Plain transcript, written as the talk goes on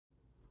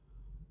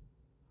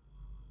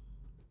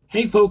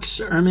Hey folks,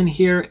 Ermin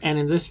here, and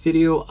in this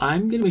video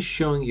I'm going to be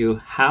showing you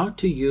how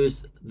to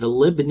use the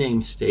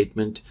libname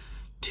statement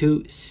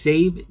to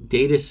save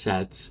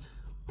datasets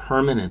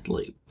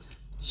permanently.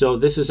 So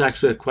this is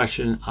actually a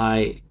question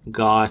I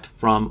got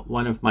from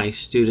one of my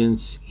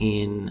students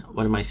in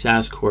one of my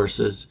SAS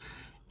courses,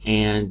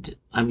 and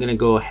I'm going to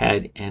go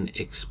ahead and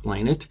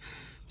explain it.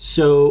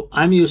 So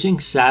I'm using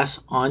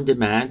SAS On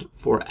Demand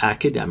for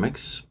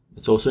Academics.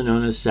 It's also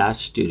known as SAS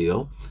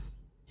Studio.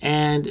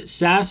 And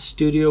SAS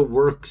Studio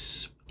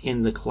works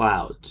in the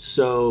cloud.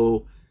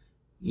 So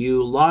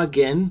you log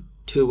in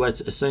to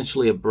what's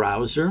essentially a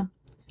browser.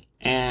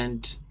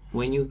 And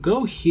when you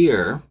go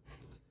here,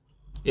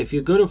 if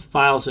you go to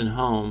Files and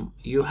Home,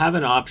 you have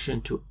an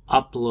option to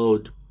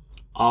upload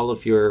all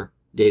of your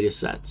data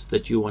sets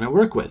that you want to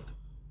work with.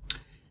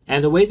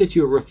 And the way that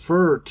you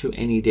refer to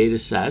any data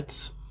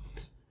sets,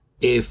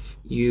 if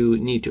you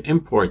need to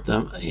import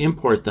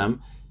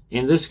them,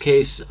 in this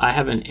case, I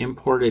haven't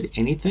imported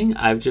anything.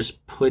 I've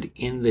just put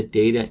in the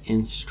data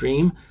in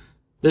stream.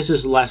 This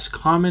is less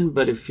common,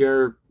 but if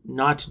you're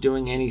not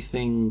doing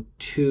anything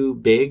too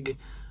big,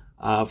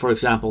 for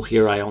example,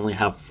 here I only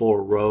have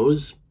 4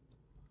 rows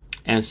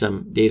and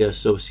some data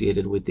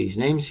associated with these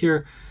names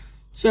here.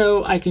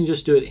 So I can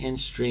just do it in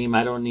stream.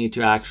 I don't need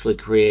to actually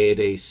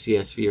create a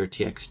CSV or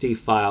TXT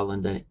file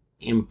and then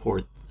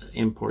import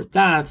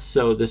that.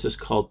 So this is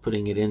called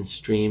putting it in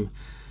stream.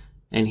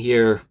 And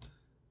here,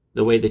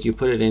 the way that you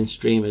put it in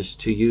stream is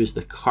to use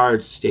the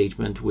card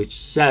statement, which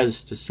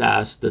says to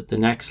SAS that the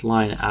next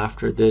line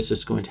after this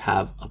is going to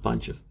have a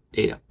bunch of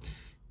data.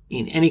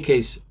 In any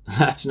case,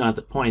 that's not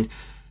the point.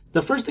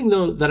 The first thing,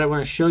 though, that I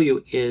want to show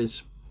you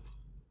is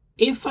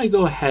if I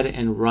go ahead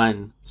and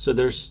run, so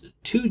there's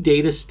 2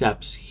 data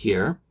steps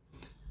here.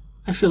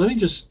 Actually, let me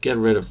just get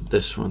rid of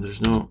this one.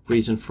 There's no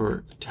reason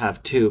for it to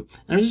have 2.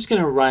 And I'm just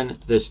going to run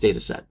this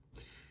data set.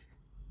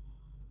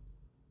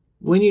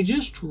 When you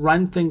just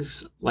run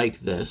things like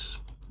this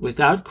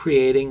without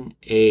creating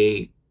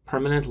a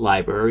permanent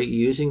library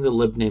using the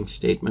libname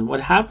statement,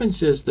 what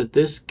happens is that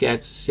this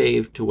gets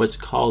saved to what's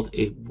called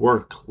a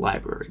work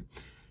library.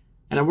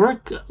 And a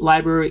work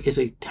library is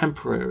a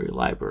temporary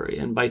library.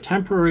 And by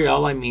temporary,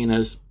 all I mean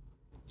is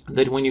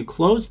that when you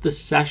close the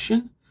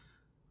session,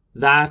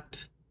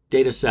 that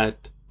data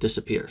set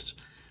disappears.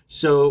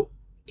 So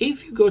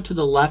if you go to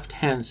the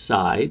left-hand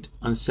side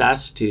on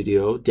SAS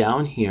Studio,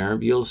 down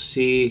here, you'll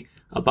see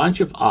a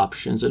bunch of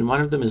options, and one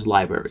of them is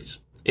libraries.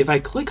 If I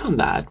click on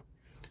that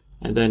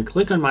and then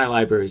click on my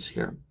libraries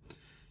here,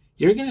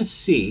 you're going to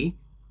see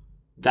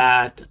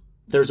that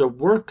there's a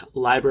work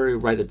library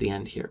right at the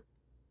end here.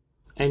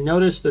 And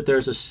notice that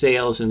there's a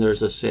sales and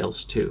there's a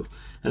sales too.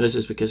 And this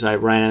is because I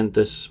ran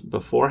this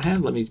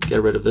beforehand. Let me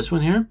get rid of this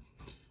one here.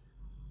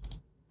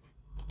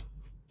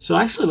 So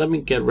actually, let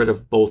me get rid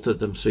of both of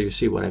them so you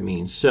see what I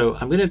mean. So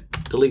I'm going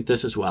to delete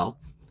this as well.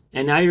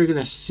 And now you're going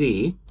to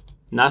see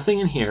nothing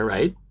in here,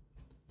 right?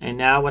 And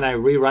now when I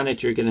rerun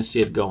it, you're going to see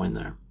it go in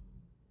there.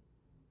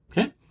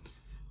 Okay,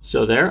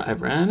 so there, I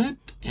ran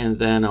it, and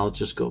then I'll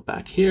just go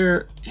back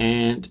here,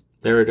 and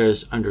there it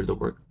is under the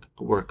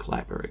work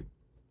library.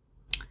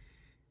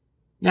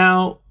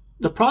 Now,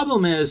 the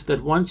problem is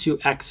that once you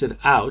exit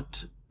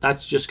out,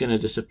 that's just going to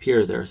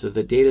disappear there, so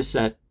the data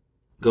set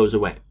goes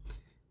away.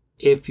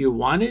 If you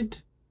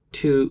wanted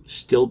to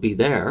still be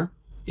there,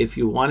 if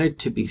you wanted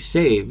to be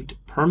saved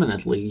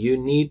permanently, you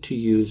need to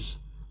use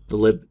the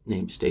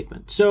libname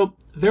statement. So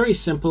very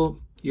simple.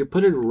 You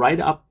put it right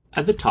up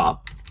at the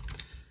top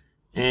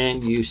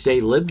and you say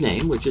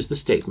libname, which is the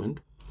statement.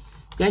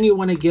 Then you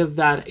want to give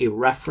that a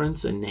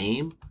reference, a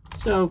name.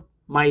 So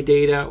my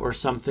data or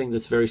something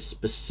that's very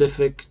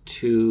specific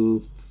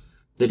to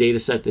the data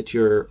set that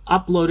you're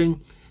uploading.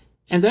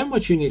 And then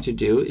what you need to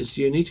do is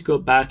you need to go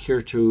back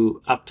here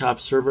to up top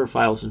server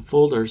files and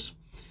folders.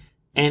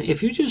 And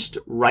if you just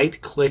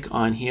right click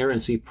on here and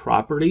see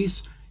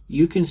properties,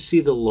 you can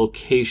see the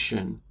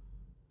location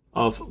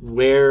of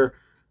where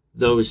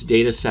those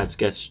data sets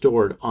get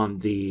stored on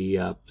the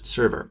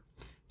server.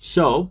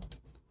 So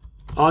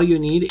all you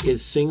need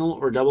is single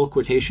or double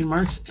quotation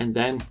marks, and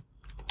then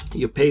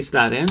you paste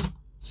that in,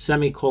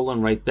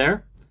 semicolon right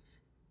there.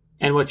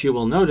 And what you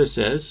will notice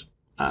is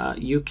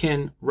you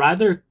can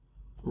rather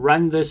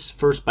run this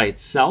first by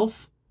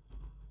itself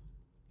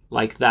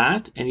like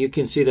that, and you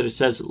can see that it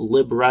says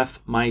libref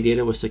my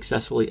data was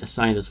successfully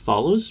assigned as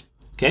follows.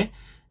 Okay,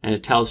 and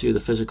it tells you the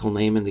physical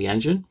name in the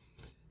engine.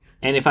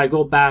 And if I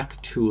go back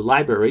to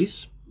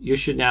libraries, you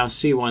should now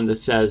see one that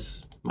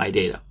says my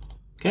data.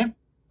 Okay,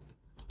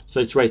 so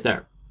it's right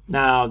there.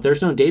 Now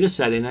there's no data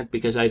set in it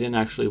because I didn't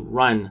actually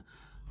run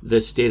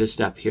this data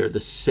step here, the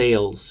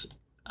sales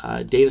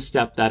data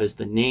step. That is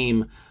the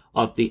name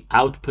of the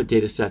output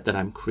data set that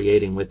I'm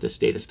creating with this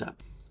data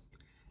step.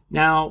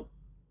 Now,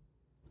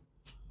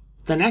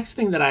 the next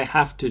thing that I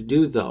have to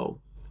do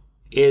though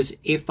is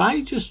if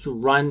I just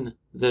run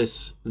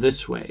this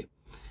way,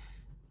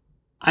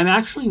 I'm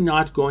actually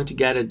not going to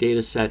get a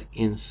data set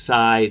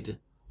inside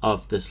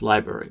of this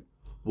library.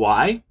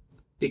 Why?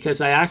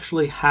 Because I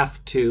actually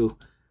have to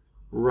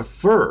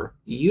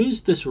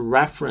use this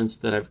reference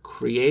that I've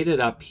created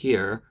up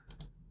here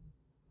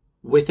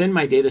within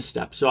my data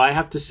step. So I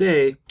have to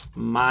say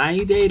my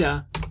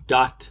data.sales.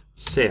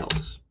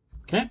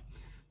 Okay,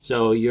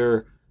 so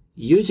you're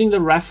using the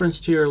reference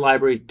to your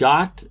library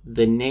dot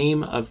the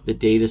name of the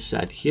data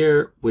set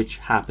here, which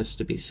happens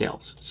to be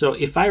sales. So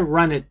if I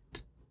run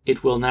it,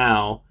 it will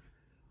now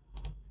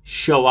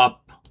show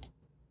up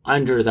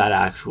under that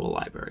actual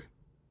library.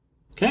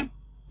 Okay,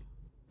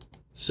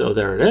 so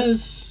there it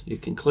is. You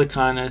can click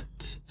on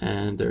it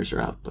and there's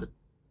your output.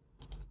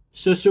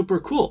 So super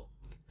cool.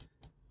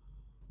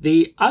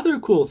 The other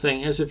cool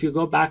thing is if you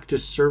go back to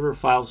server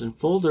files and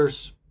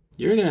folders,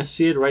 you're going to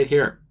see it right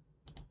here.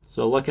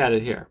 So look at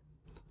it here.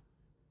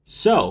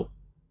 So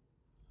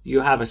you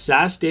have a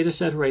SAS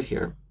dataset right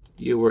here.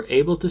 You were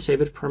able to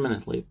save it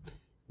permanently.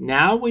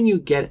 Now when you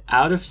get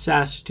out of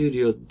SAS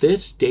Studio,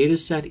 this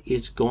dataset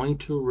is going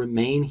to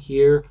remain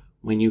here.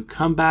 When you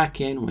come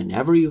back in,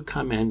 whenever you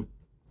come in,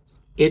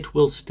 it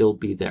will still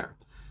be there.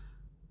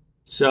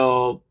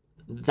 So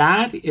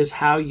that is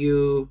how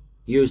you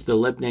use the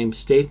libname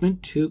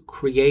statement to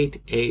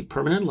create a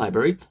permanent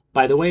library.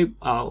 By the way,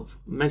 I'll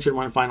mention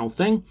one final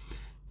thing.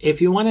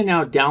 If you want to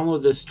now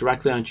download this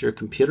directly onto your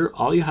computer,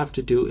 all you have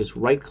to do is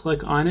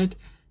right-click on it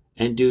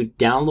and do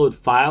download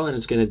file, and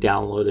it's going to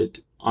download it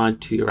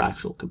onto your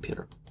actual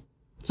computer.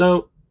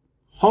 So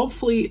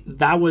hopefully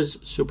that was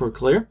super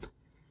clear,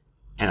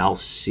 and I'll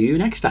see you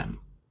next time.